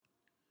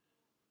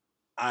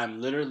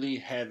I'm literally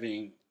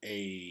having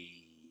a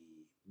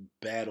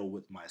battle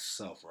with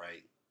myself,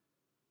 right?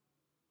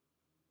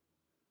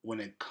 When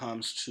it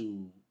comes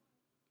to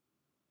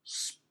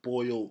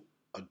spoiled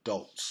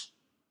adults.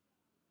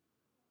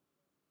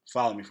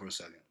 Follow me for a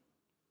second.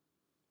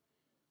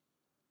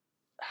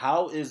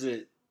 How is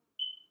it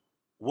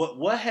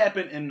what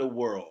happened in the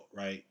world,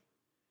 right?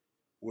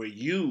 Where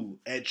you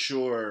at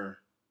your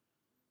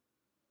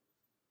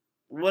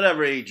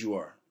whatever age you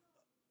are,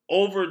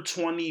 over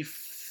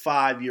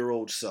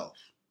 25-year-old self.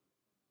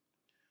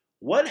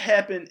 What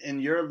happened in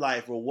your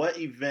life or what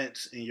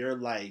events in your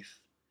life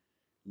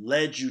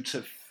led you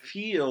to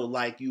feel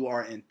like you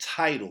are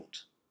entitled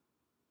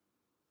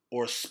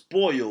or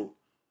spoiled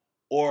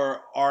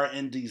or are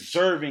in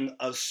deserving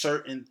of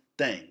certain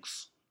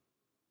things,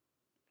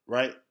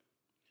 right?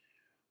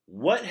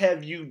 What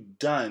have you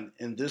done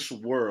in this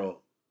world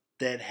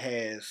that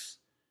has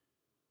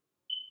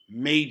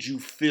made you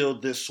feel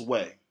this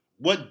way?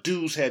 What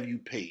dues have you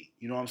paid?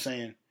 You know what I'm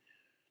saying?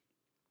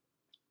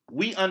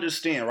 We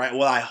understand, right?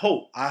 Well, I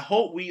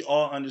hope we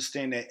all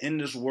understand that in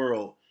this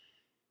world,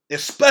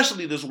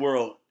 especially this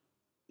world,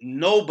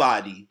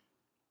 nobody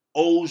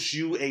owes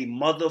you a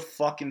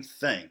motherfucking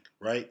thing,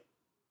 right?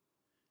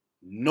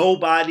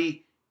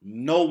 Nobody,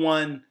 no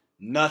one,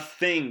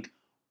 nothing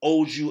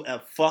owes you a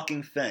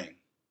fucking thing.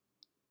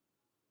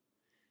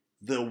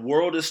 The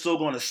world is still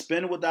going to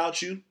spin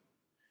without you.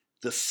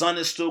 The sun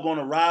is still going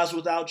to rise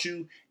without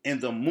you.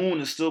 And the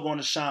moon is still going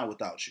to shine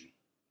without you,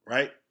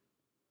 right?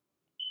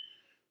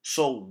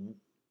 So,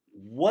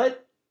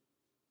 what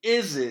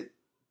is it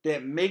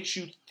that makes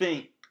you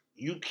think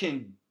you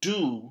can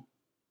do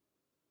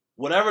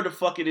whatever the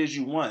fuck it is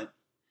you want,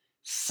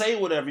 say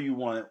whatever you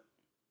want,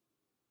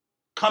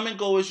 come and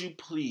go as you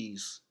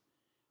please,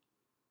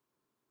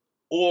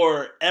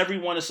 or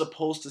everyone is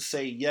supposed to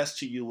say yes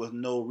to you with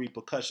no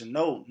repercussion?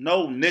 No,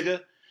 no,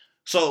 nigga.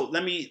 So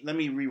let me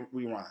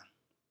rewind.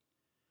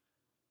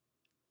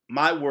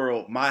 My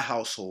world, my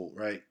household,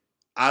 right?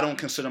 I don't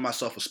consider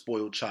myself a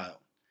spoiled child.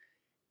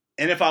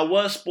 And if I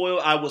was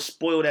spoiled, I was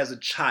spoiled as a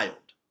child.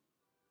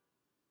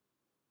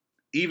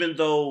 Even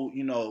though,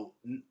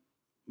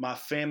 my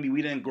family,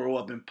 we didn't grow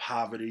up in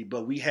poverty,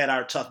 but we had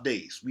our tough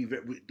days. We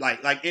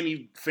like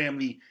any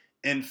family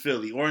in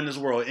Philly or in this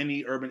world,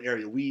 any urban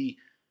area, we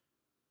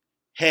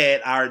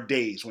had our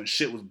days when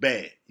shit was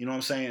bad. You know what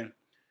I'm saying?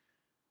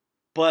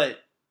 But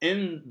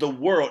in the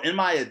world, in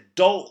my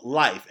adult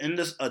life, in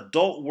this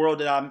adult world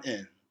that I'm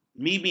in,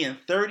 me being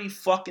 30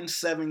 fucking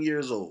 7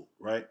 years old,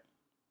 right?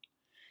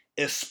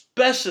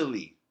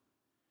 Especially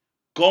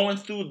going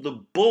through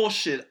the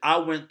bullshit I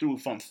went through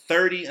from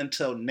 30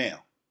 until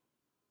now.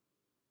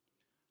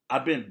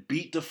 I've been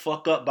beat the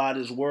fuck up by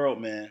this world,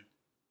 man.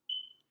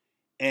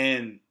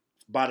 And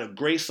by the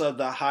grace of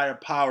the higher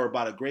power,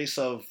 by the grace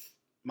of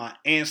my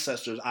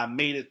ancestors, I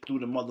made it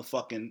through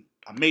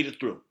I made it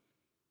through.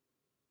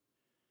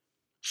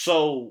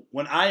 So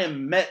when I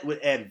am met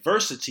with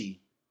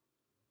adversity,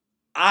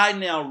 I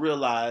now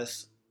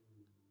realize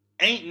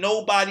ain't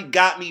nobody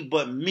got me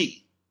but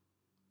me.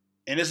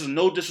 And this is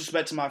no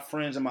disrespect to my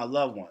friends and my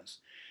loved ones.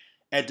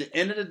 At the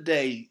end of the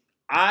day,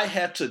 I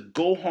have to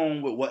go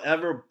home with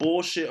whatever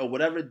bullshit or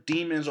whatever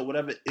demons or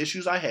whatever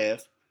issues I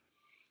have,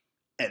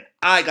 and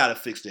I gotta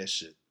fix that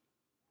shit,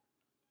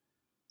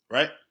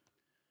 right?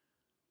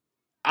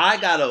 I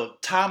gotta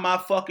tie my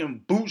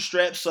fucking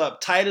bootstraps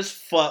up tight as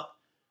fuck,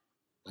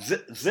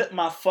 zip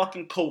my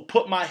fucking coat,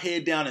 put my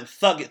head down, and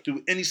thug it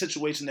through any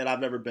situation that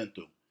I've ever been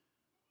through.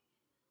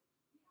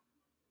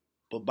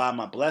 But by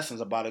my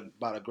blessings, by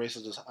the grace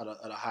of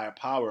the higher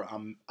power,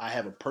 I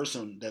have a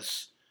person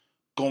that's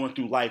going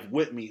through life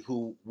with me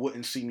who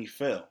wouldn't see me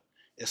fail,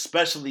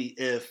 especially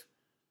if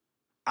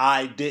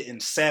I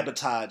didn't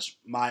sabotage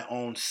my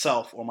own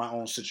self or my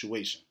own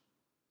situation.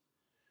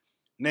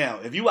 Now,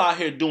 if you out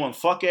here doing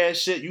fuck ass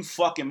shit, you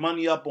fucking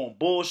money up on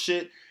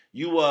bullshit,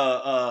 you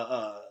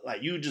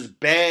like you just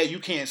bad, you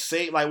can't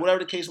say like whatever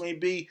the case may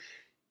be,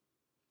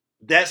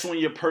 that's when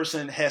your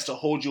person has to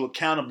hold you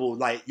accountable.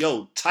 Like,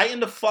 yo,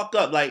 tighten the fuck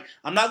up. Like,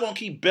 I'm not gonna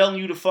keep bailing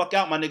you the fuck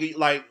out, my nigga.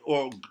 Like,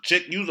 or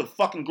chick, you's a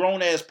fucking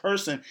grown ass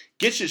person.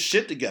 Get your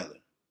shit together.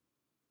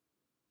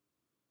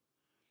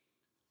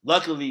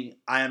 Luckily,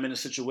 I am in a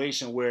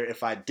situation where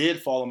if I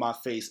did fall on my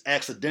face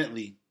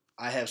accidentally,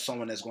 I have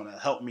someone that's gonna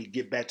help me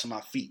get back to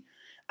my feet.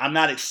 I'm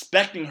not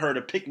expecting her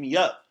to pick me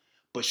up,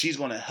 but she's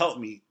gonna help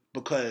me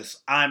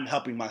because I'm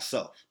helping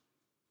myself.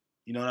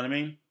 You know what I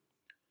mean?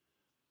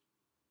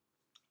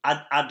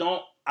 I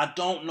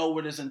don't know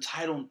where this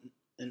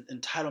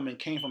entitlement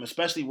came from,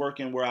 especially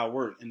working where I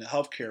work in the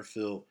healthcare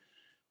field,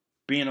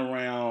 being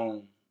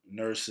around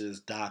nurses,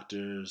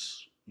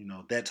 doctors,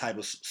 that type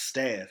of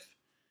staff.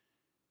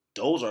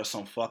 Those are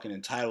some fucking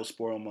entitled,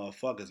 spoiled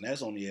motherfuckers, and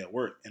that's only at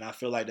work. And I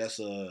feel like that's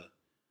a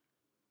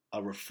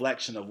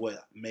reflection of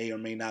what may or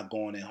may not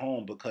go on at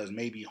home because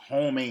maybe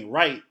home ain't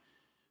right.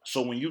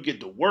 So when you get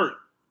to work,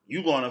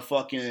 you gonna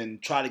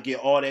fucking try to get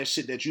all that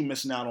shit that you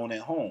missing out on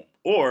at home,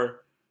 or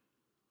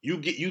You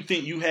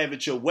think you have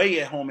it your way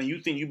at home, and you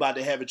think you about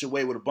to have it your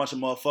way with a bunch of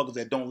motherfuckers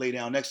that don't lay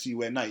down next to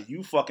you at night.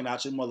 You fucking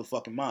out your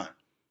motherfucking mind.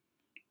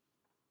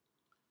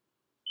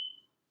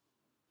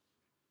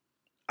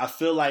 I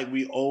feel like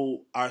we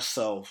owe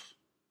ourselves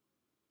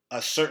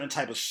a certain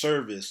type of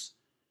service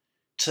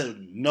to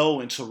know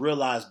and to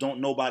realize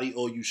don't nobody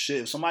owe you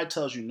shit. If somebody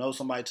tells you no,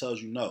 somebody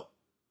tells you no.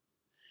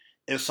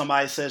 If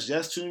somebody says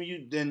yes to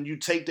you, then you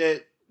take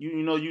that.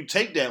 You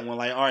take that one.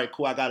 Like, all right,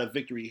 cool, I got a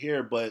victory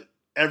here, but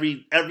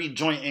every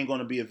joint ain't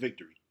gonna be a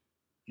victory.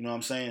 You know what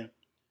I'm saying?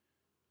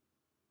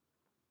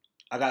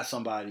 I got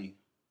somebody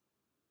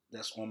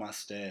that's on my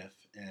staff,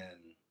 and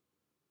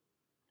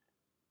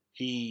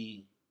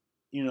he,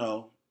 you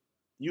know,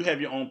 you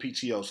have your own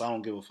PTO, so I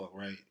don't give a fuck,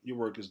 right? Your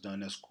work is done,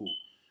 that's cool.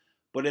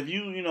 But if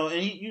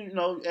and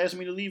he, asked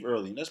me to leave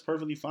early, and that's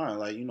perfectly fine.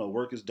 Like,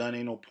 work is done,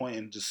 ain't no point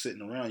in just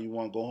sitting around. You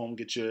want to go home,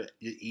 get your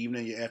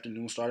evening, your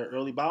afternoon started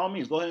early, by all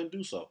means, go ahead and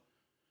do so.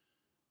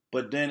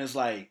 But then it's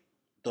like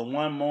the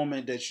one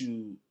moment that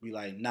you be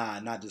like, nah,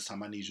 not this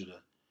time. I need you to.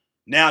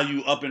 Now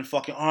you up in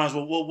fucking arms.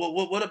 Well,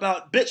 what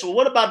about bitch? Well,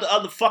 what about the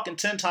other fucking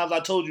 10 times I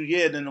told you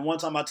yeah? Then the one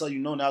time I tell you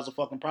no, now's a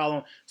fucking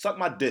problem. Suck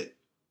my dick.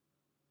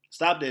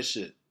 Stop that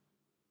shit.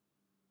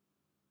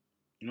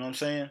 You know what I'm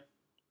saying?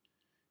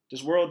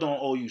 This world don't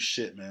owe you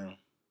shit, man.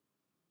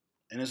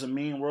 And it's a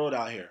mean world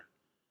out here.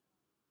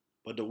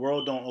 But the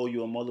world don't owe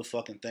you a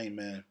motherfucking thing,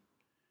 man.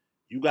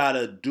 You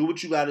gotta do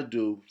what you gotta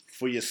do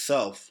for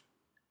yourself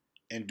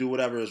and do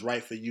whatever is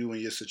right for you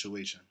and your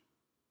situation.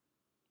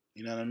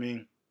 You know what I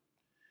mean?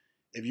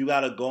 If you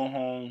gotta go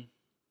home,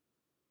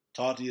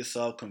 talk to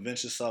yourself,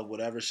 convince yourself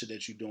whatever shit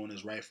that you're doing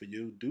is right for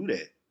you, do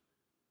that.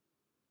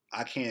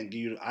 I can't give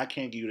you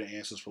the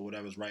answers for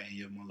whatever's right in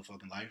your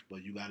motherfucking life,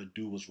 but you gotta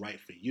do what's right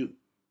for you.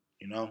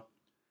 You know?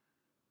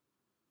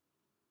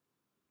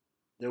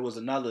 There was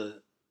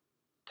another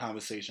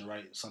conversation,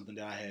 right? Something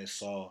that I had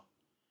saw,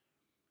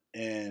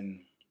 and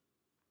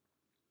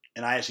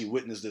I actually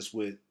witnessed this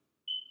with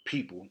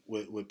people,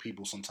 with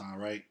people sometime,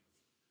 right?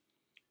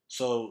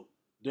 So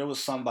there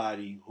was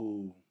somebody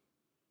who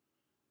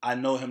I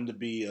know him to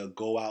be a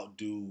go out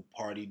dude,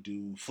 party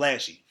dude,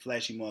 flashy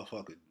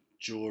motherfucker,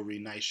 jewelry,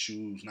 nice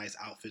shoes, nice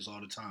outfits all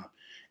the time,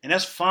 and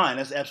that's fine.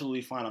 That's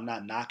absolutely fine. I'm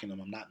not knocking him.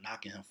 I'm not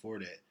knocking him for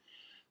that.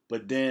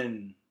 But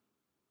then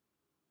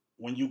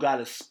when you got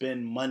to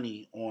spend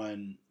money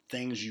on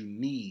things you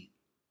need,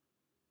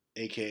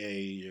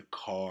 aka your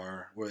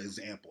car, for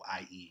example,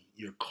 i.e.,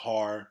 your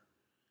car,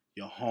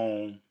 your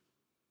home,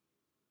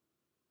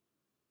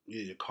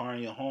 yeah, your car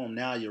and your home.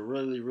 Now you're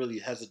really, really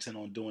hesitant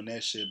on doing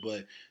that shit,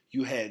 but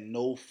you had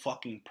no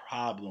fucking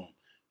problem,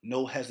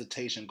 no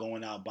hesitation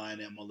going out buying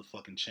that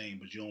motherfucking chain,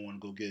 but you don't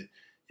want to go get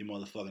your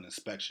motherfucking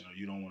inspection, or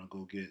you don't want to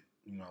go get,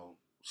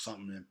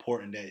 something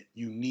important that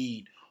you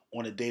need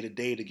on a day to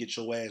day to get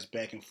your ass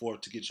back and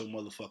forth to get your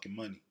motherfucking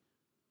money,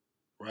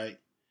 right?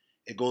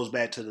 It goes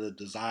back to the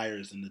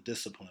desires and the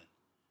discipline.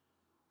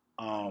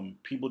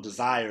 People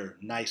desire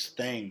nice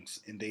things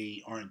and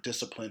they aren't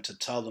disciplined to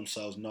tell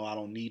themselves, no, I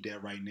don't need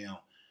that right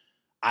now.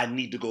 I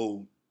need to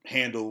go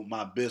handle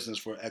my business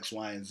for X,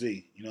 Y, and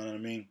Z. You know what I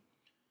mean?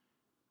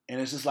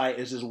 And it's just like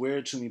it's just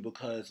weird to me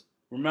because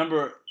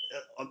remember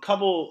a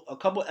couple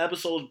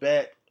episodes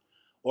back,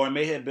 or it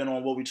may have been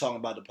on what we talking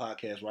about the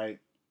podcast, right?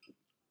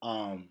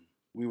 Um,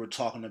 we were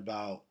talking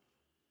about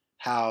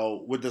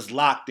how with this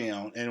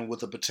lockdown and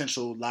with a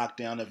potential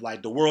lockdown, if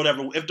like the world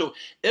ever if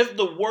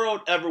the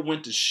world ever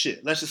went to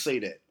shit, let's just say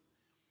that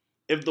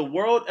if the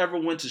world ever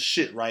went to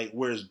shit, right,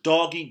 where it's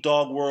dog eat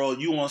dog world,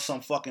 you on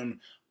some fucking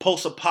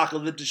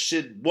post-apocalyptic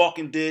shit,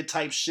 Walking Dead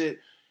type shit,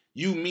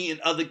 you meeting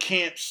other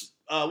camps.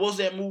 What was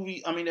that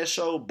movie? I mean, that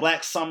show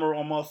Black Summer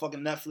on motherfucking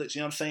Netflix.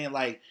 You know what I'm saying?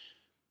 Like,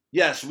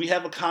 yes, we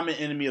have a common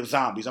enemy of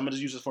zombies. I'm gonna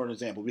just use this for an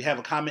example. We have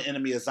a common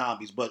enemy of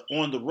zombies, but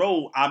on the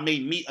road, I may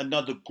meet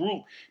another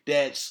group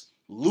that's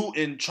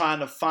looting, trying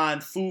to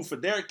find food for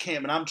their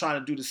camp, and I'm trying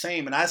to do the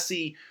same. And I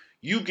see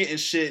you getting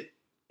shit,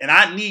 and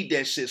I need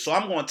that shit, so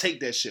I'm gonna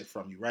take that shit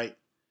from you, right?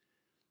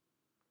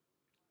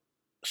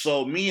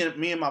 So me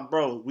and my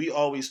bro, we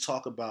always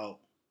talk about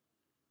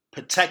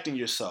protecting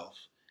yourself,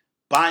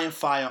 buying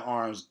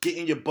firearms,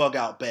 getting your bug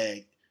out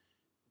bag,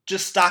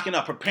 just stocking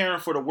up, preparing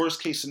for the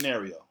worst case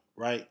scenario,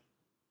 right?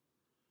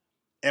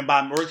 And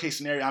by worst case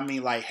scenario, I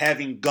mean like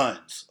having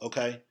guns,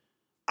 okay?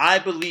 I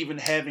believe in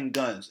having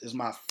guns. It's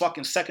my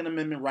fucking Second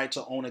Amendment right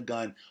to own a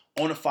gun,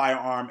 own a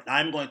firearm, and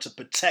I'm going to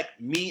protect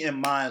me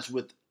and mine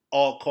with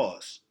all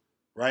costs,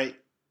 right?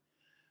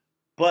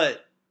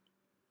 But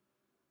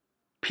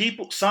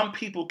some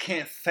people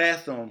can't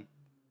fathom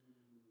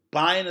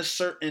buying a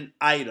certain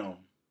item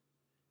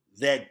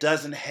that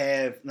doesn't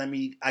have,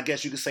 I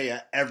guess you could say,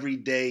 an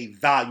everyday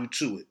value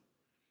to it.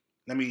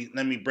 Let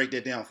me break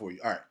that down for you.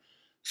 All right.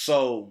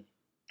 So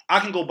I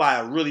can go buy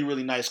a really,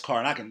 really nice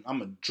car, and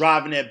I'm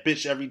driving that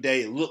bitch every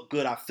day. It look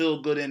good. I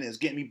feel good in it. It's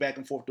getting me back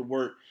and forth to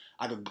work.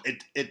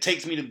 It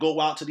takes me to go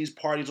out to these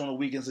parties on the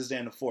weekends, this, that,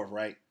 and the fourth,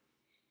 right?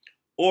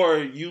 Or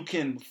you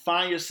can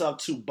find yourself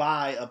to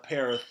buy a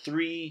pair of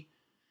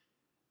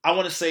I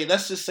want to say,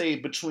 let's just say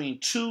between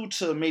 $200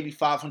 to maybe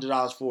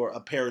 $500 for a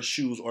pair of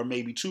shoes, or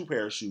maybe two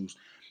pair of shoes,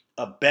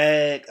 a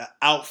bag, an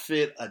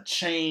outfit, a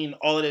chain,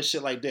 all of that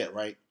shit like that,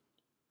 right?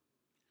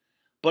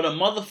 But a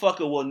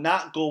motherfucker will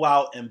not go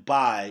out and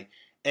buy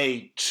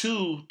a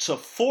 $200 to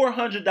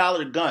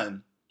 $400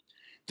 gun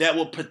that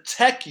will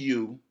protect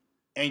you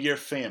and your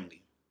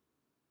family.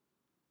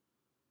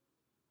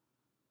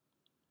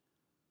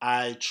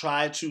 I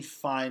try to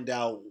find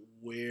out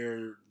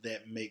where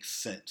that makes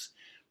sense.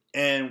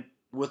 And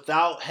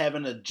without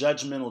having a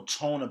judgmental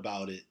tone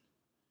about it,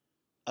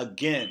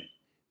 again,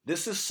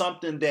 this is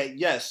something that,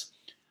 yes,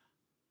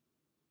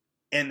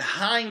 in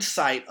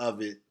hindsight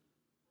of it,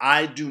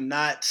 I do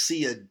not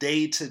see a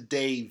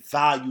day-to-day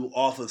value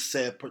off of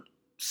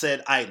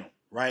said item,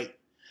 right?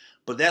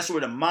 But that's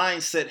where the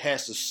mindset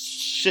has to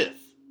shift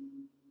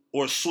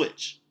or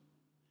switch.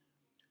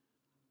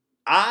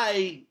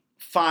 I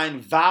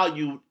find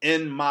value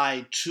in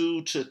my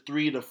 $200 to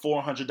 $300 to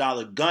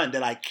 $400 gun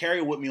that I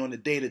carry with me on the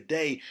day to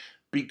day,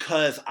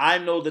 because I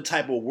know the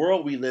type of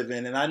world we live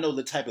in, and I know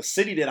the type of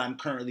city that I'm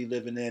currently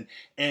living in,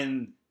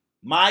 and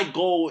my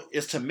goal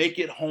is to make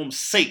it home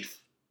safe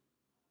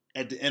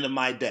at the end of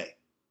my day,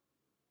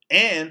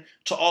 and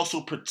to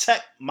also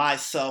protect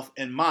myself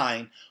and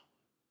mine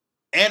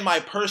and my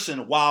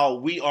person while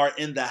we are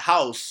in the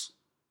house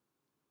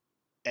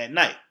at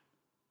night.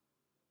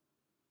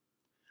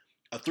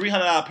 A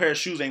 $300 pair of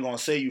shoes ain't gonna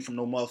save you from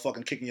no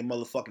motherfucking kicking your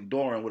motherfucking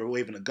door in with a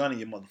waving a gun in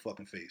your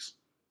motherfucking face.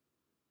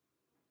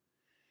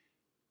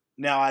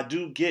 Now, I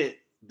do get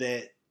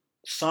that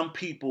some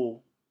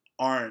people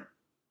aren't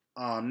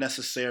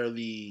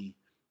necessarily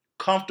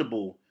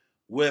comfortable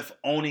with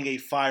owning a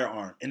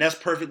firearm, and that's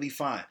perfectly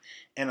fine.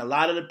 And a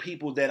lot of the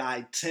people that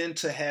I tend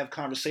to have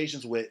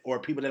conversations with, or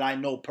people that I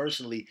know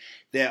personally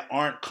that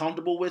aren't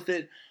comfortable with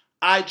it,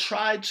 I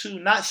try to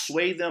not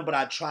sway them, but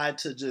I try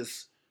to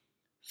just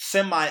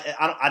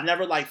I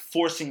never like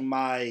forcing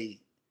my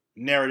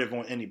narrative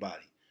on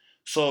anybody.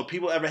 So if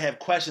people ever have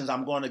questions,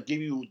 I'm going to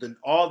give you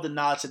all the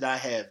knowledge that I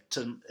have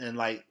and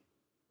like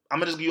I'm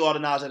gonna just give you all the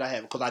knowledge that I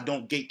have because I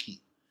don't gatekeep.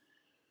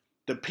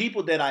 The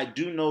people that I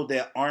do know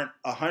that aren't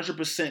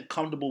 100%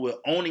 comfortable with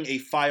owning a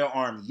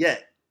firearm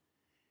yet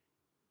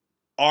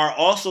are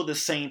also the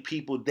same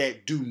people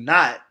that do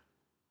not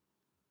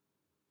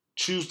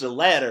choose the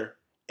latter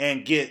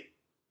and get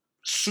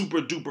super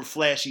duper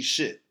flashy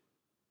shit.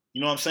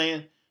 You know what I'm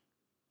saying?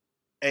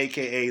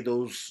 AKA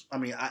those,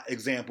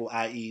 example,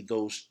 i.e.,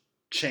 those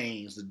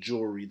chains, the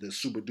jewelry, the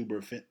super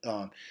duper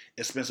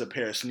expensive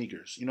pair of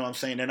sneakers. You know what I'm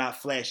saying? They're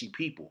not flashy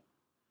people.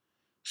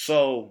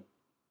 So,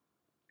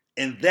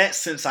 in that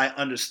sense, I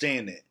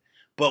understand it.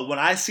 But when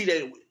I see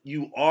that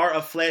you are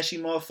a flashy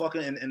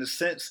motherfucker, in a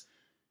sense,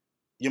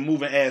 you're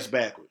moving ass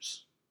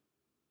backwards.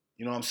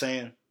 You know what I'm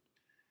saying?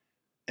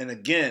 And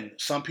again,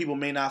 some people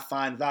may not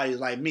find value.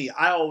 Like me,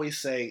 I always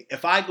say,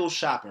 if I go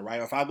shopping, right,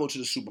 or if I go to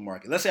the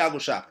supermarket, let's say I go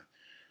shopping,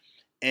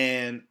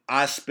 and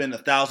I spend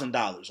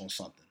 $1,000 on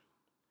something.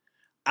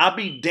 I'll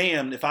be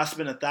damned if I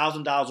spend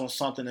 $1,000 on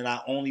something and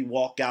I only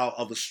walk out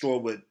of the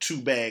store with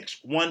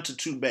 1 to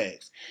 2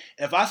 bags.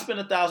 If I spend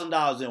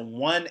 $1,000 in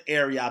one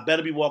area, I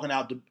better be walking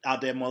out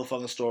that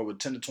motherfucking store with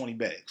 10 to 20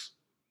 bags.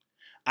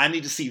 I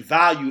need to see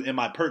value in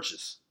my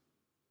purchase.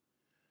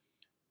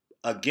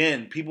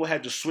 Again, people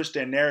have to switch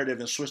their narrative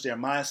and switch their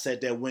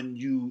mindset that when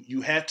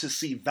you have to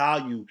see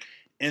value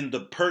in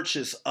the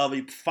purchase of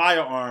a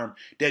firearm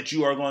that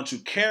you are going to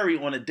carry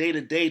on a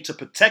day-to-day to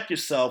protect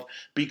yourself,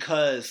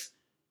 because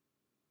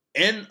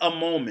in a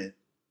moment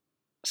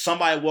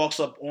somebody walks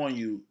up on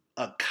you,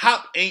 a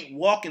cop ain't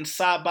walking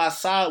side by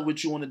side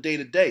with you on a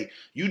day-to-day.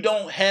 You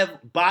don't have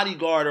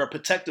bodyguard or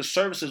protective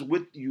services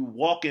with you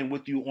walking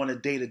with you on a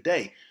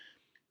day-to-day.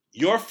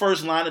 Your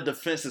first line of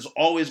defense is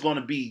always going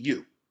to be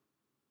you.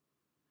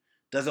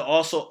 Does it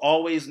also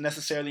always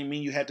necessarily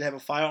mean you have to have a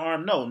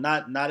firearm? No,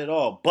 not at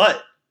all.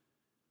 But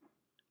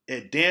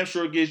it damn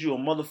sure gives you a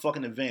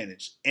motherfucking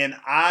advantage. And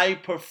I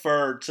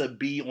prefer to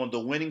be on the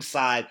winning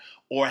side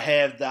or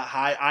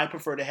I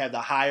prefer to have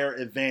the higher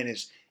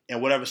advantage in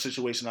whatever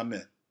situation I'm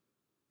in.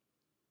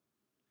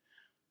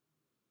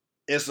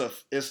 There's a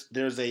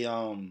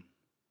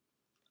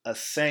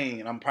saying,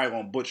 and I'm probably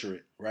gonna butcher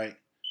it, right?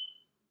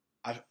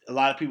 A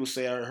lot of people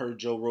say, I heard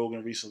Joe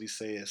Rogan recently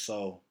say it,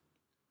 so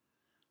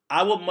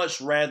I would much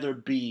rather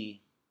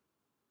be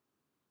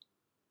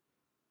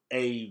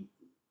a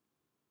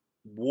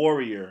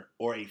warrior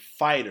or a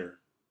fighter,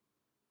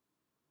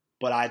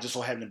 but I just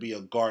so happen to be a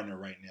gardener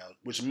right now,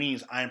 which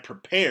means I'm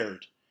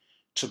prepared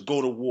to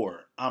go to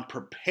war. I'm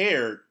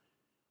prepared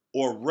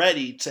or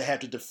ready to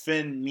have to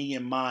defend me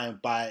and mine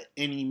by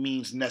any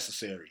means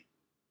necessary.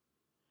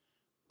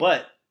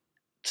 But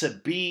to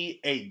be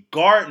a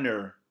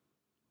gardener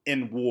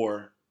in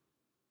war,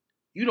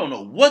 you don't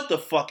know what the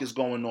fuck is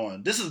going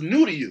on. This is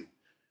new to you.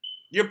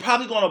 You're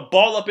probably going to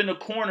ball up in the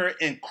corner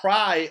and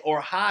cry or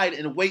hide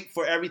and wait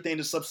for everything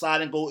to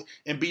subside and go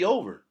and be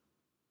over.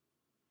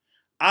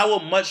 I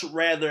would much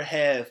rather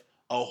have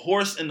a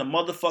horse in the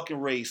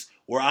motherfucking race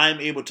where I'm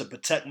able to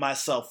protect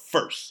myself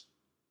first.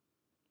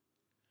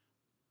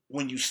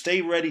 when you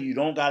stay ready, you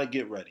don't got to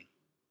get ready.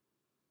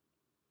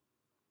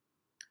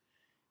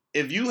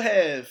 If you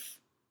have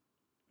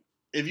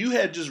if you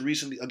have just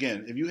recently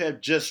again, if you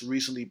have just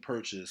recently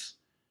purchased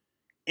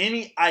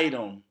any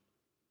item,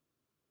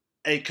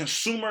 a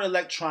consumer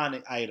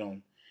electronic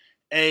item,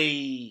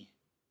 a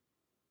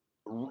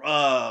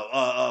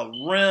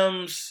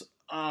rims,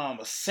 a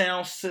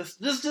sound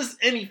system, just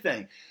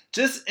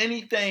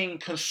anything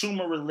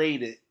consumer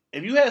related.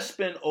 If you have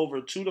spent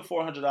over $200 to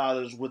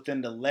 $400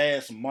 within the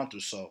last month or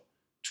so,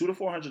 $200 to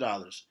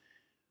 $400,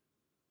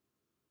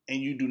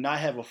 and you do not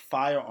have a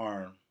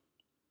firearm,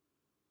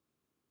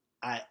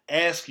 I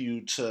ask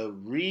you to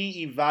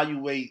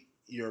reevaluate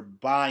your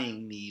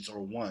buying needs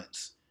or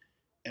wants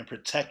and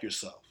protect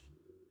yourself.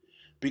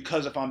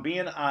 Because if I'm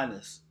being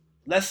honest,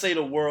 let's say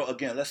the world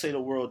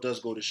does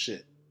go to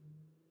shit.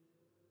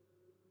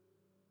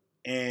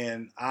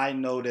 And I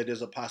know that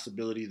there's a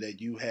possibility that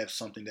you have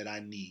something that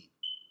I need.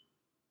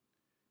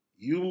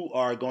 You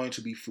are going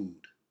to be food.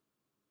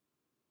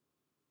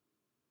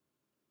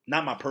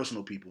 Not my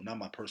personal people, not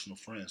my personal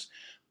friends.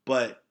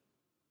 But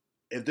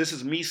if this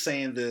is me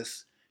saying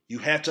this, you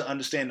have to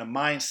understand the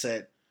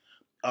mindset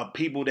of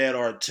people that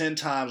are 10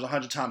 times,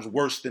 100 times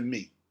worse than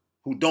me,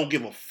 who don't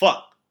give a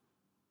fuck.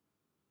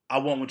 I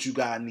want what you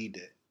got. I need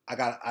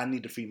that. I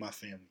need to feed my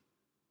family.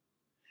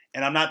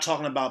 And I'm not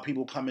talking about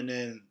people coming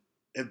in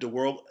if the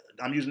world,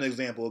 I'm using an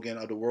example again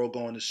of the world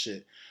going to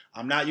shit.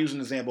 I'm not using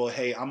an example of,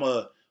 hey, I'm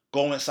going to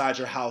go inside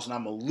your house and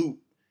I'm going to loot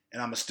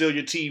and I'm going to steal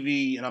your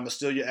TV and I'm going to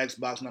steal your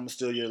Xbox and I'm going to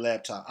steal your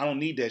laptop. I don't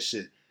need that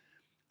shit.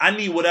 I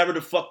need whatever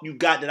the fuck you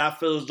got that I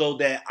feel as though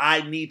that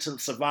I need to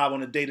survive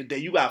on a day to day.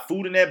 You got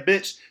food in that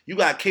bitch. You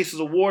got cases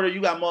of water.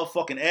 You got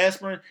motherfucking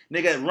aspirin.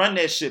 Nigga, run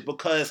that shit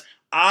because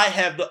I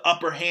have the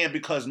upper hand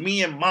because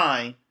me and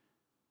mine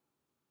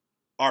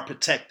are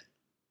protected.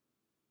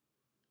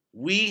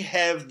 We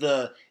have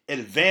the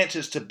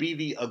advantage to be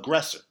the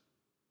aggressor.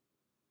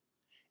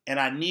 And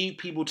I need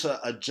people to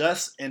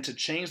adjust and to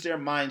change their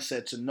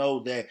mindset to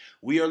know that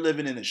we are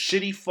living in a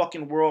shitty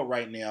fucking world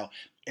right now.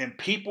 And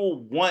people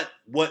want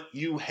what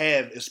you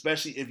have,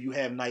 especially if you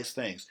have nice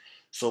things.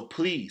 So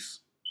please,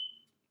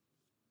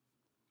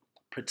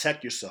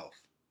 protect yourself.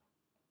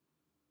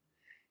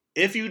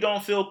 If you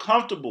don't feel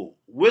comfortable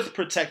with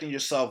protecting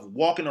yourself,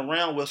 walking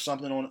around with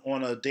something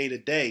on a day to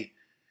day,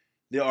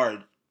 there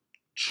are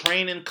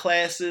training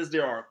classes,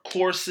 there are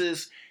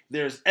courses,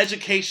 there's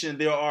education,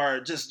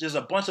 there's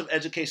a bunch of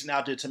education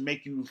out there to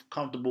make you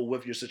comfortable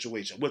with your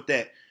situation, with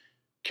that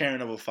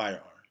carrying of a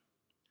firearm.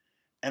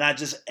 And I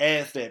just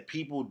ask that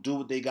people do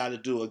what they got to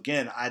do.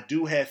 Again, I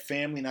do have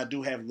family and I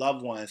do have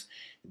loved ones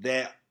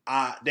that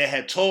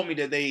had told me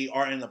that they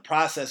are in the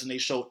process and they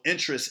show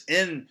interest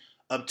in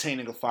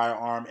obtaining a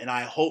firearm, and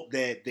I hope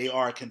that they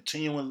are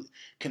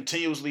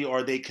continuously,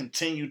 or they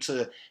continue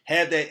to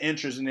have that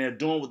interest and they're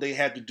doing what they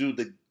have to do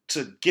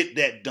to get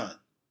that done.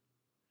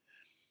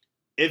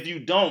 If you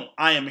don't,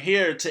 I am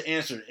here to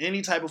answer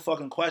any type of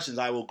fucking questions.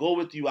 I will go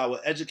with you. I will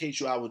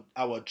educate you.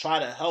 I will try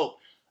to help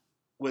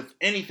with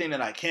anything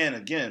that I can,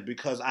 again,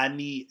 because I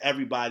need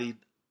everybody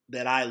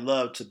that I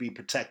love to be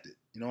protected.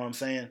 You know what I'm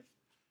saying?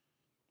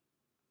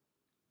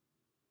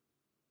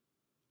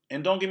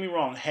 And don't get me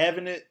wrong,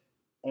 having it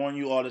on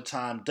you all the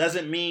time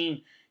doesn't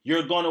mean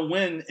you're going to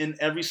win in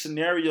every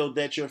scenario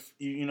that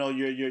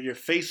you're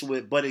faced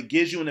with, but it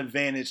gives you an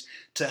advantage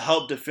to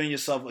help defend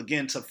yourself,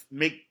 again, to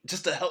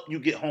help you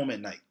get home at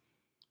night.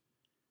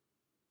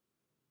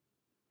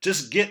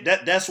 Just get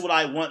that. That's what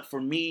I want for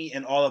me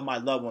and all of my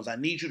loved ones. I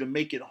need you to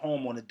make it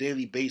home on a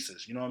daily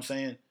basis. You know what I'm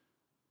saying?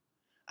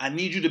 I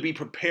need you to be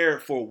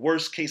prepared for a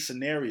worst case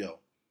scenario.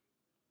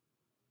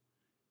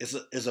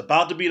 It's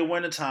about to be the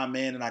winter time,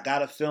 man, and I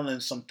got a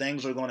feeling some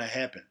things are going to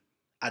happen.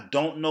 I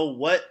don't know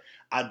what.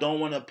 I don't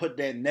want to put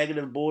that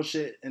negative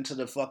bullshit into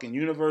the fucking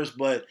universe,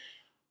 but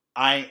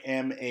I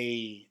am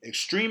a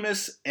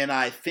extremist, and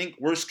I think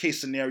worst case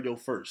scenario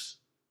first.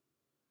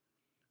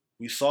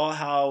 We saw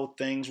how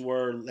things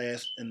were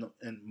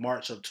in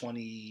March of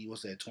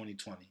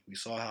 2020. We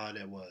saw how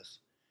that was.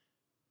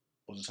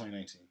 Or was it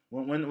 2019?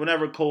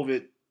 Whenever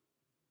COVID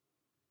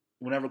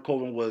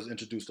was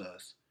introduced to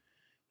us.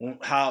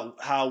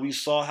 How we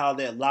saw how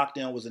that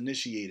lockdown was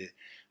initiated,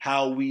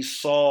 how we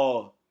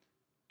saw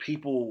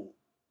people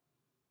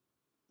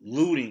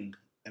looting,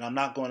 and I'm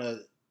not going to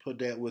put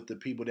that with the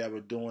people that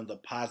were doing the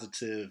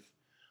positive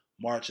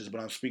marches, but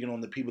I'm speaking on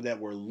the people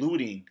that were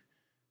looting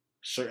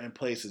certain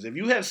places. If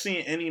you have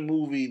seen any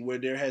movie where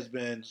there has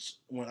been,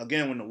 when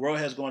the world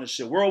has gone to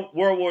shit, World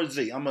War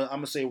Z, I'm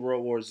gonna say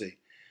World War Z.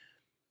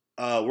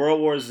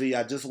 World War Z.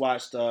 I just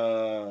watched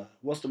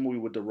what's the movie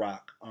with The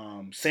Rock?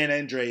 San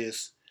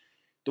Andreas.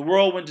 The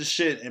world went to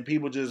shit, and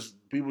people just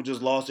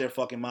lost their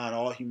fucking mind.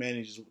 All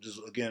humanity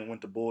just again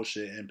went to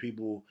bullshit, and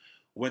people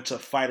went to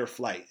fight or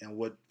flight. And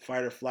what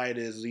fight or flight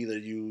is either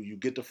you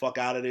get the fuck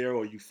out of there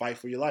or you fight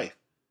for your life.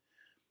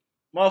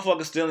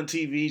 Motherfuckers stealing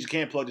TVs, you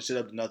can't plug the shit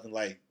up to nothing.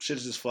 Like, shit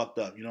is just fucked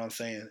up, you know what I'm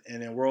saying?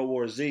 And in World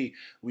War Z,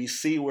 we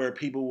see where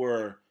people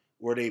were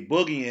where they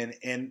boogieing,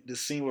 and the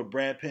scene where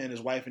Brad Pitt and his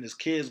wife and his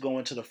kids go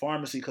into the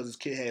pharmacy because his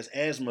kid has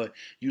asthma.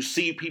 You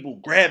see people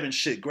grabbing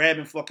shit,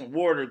 grabbing fucking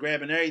water,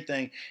 grabbing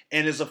everything,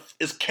 and it's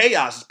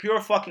chaos. It's pure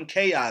fucking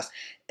chaos.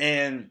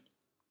 And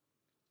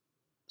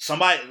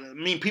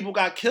people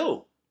got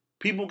killed.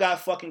 People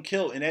got fucking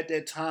killed. And at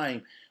that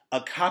time,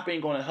 a cop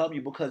ain't gonna help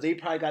you because they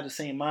probably got the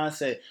same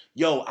mindset.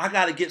 Yo, I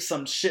gotta get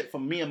some shit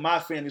from me and my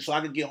family so I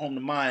can get home to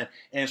mine,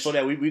 and so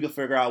that we can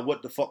figure out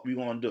what the fuck we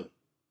gonna do.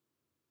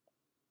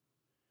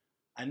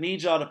 I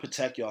need y'all to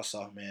protect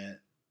yourself, man.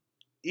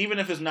 Even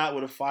if it's not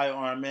with a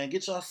firearm, man,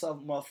 get yourself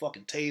a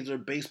motherfucking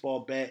taser, baseball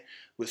bat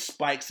with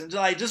spikes, and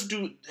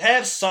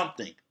have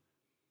something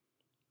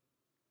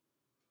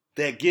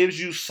that gives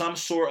you some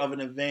sort of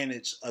an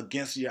advantage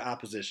against your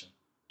opposition.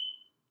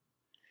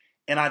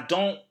 And I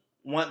don't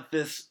want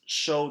this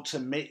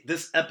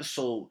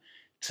episode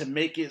to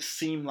make it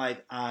seem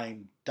like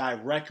I'm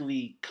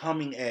directly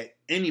coming at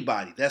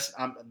anybody.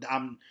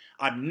 I'm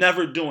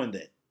never doing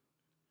that.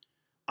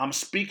 I'm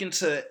speaking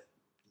to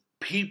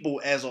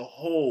people as a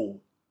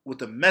whole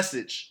with a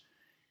message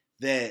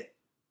that,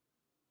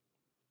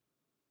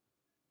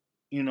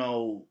 you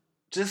know,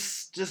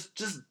 just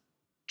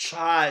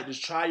try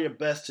your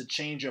best to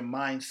change your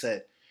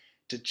mindset,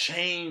 to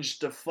change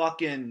the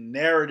fucking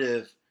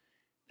narrative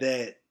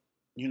that,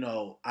 you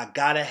know, I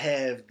gotta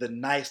have the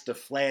nice, the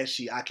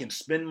flashy. I can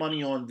spend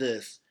money on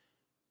this,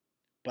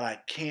 but I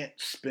can't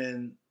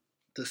spend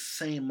the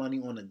same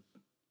money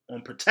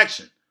on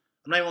protection.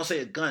 I'm not even gonna say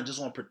a gun, just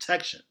on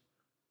protection.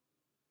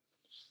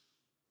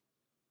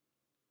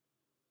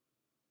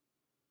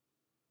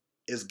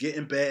 It's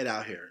getting bad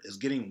out here. It's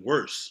getting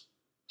worse.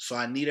 So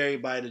I need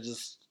everybody to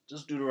just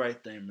do the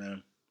right thing,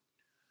 man.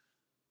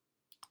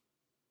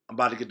 I'm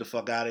about to get the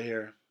fuck out of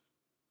here.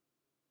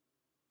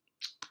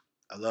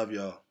 I love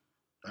y'all.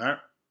 All right?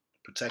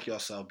 Protect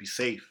yourself. Be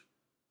safe.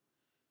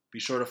 Be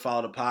sure to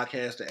follow the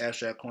podcast, the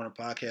Abstract Corner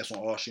Podcast, on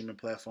all streaming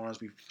platforms.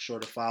 Be sure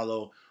to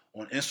follow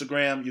on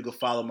Instagram. You can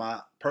follow my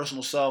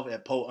personal self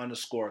at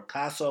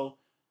po_Caso.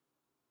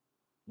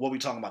 We'll be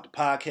talking about the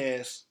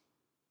podcast.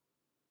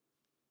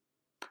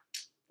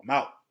 I'm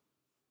out.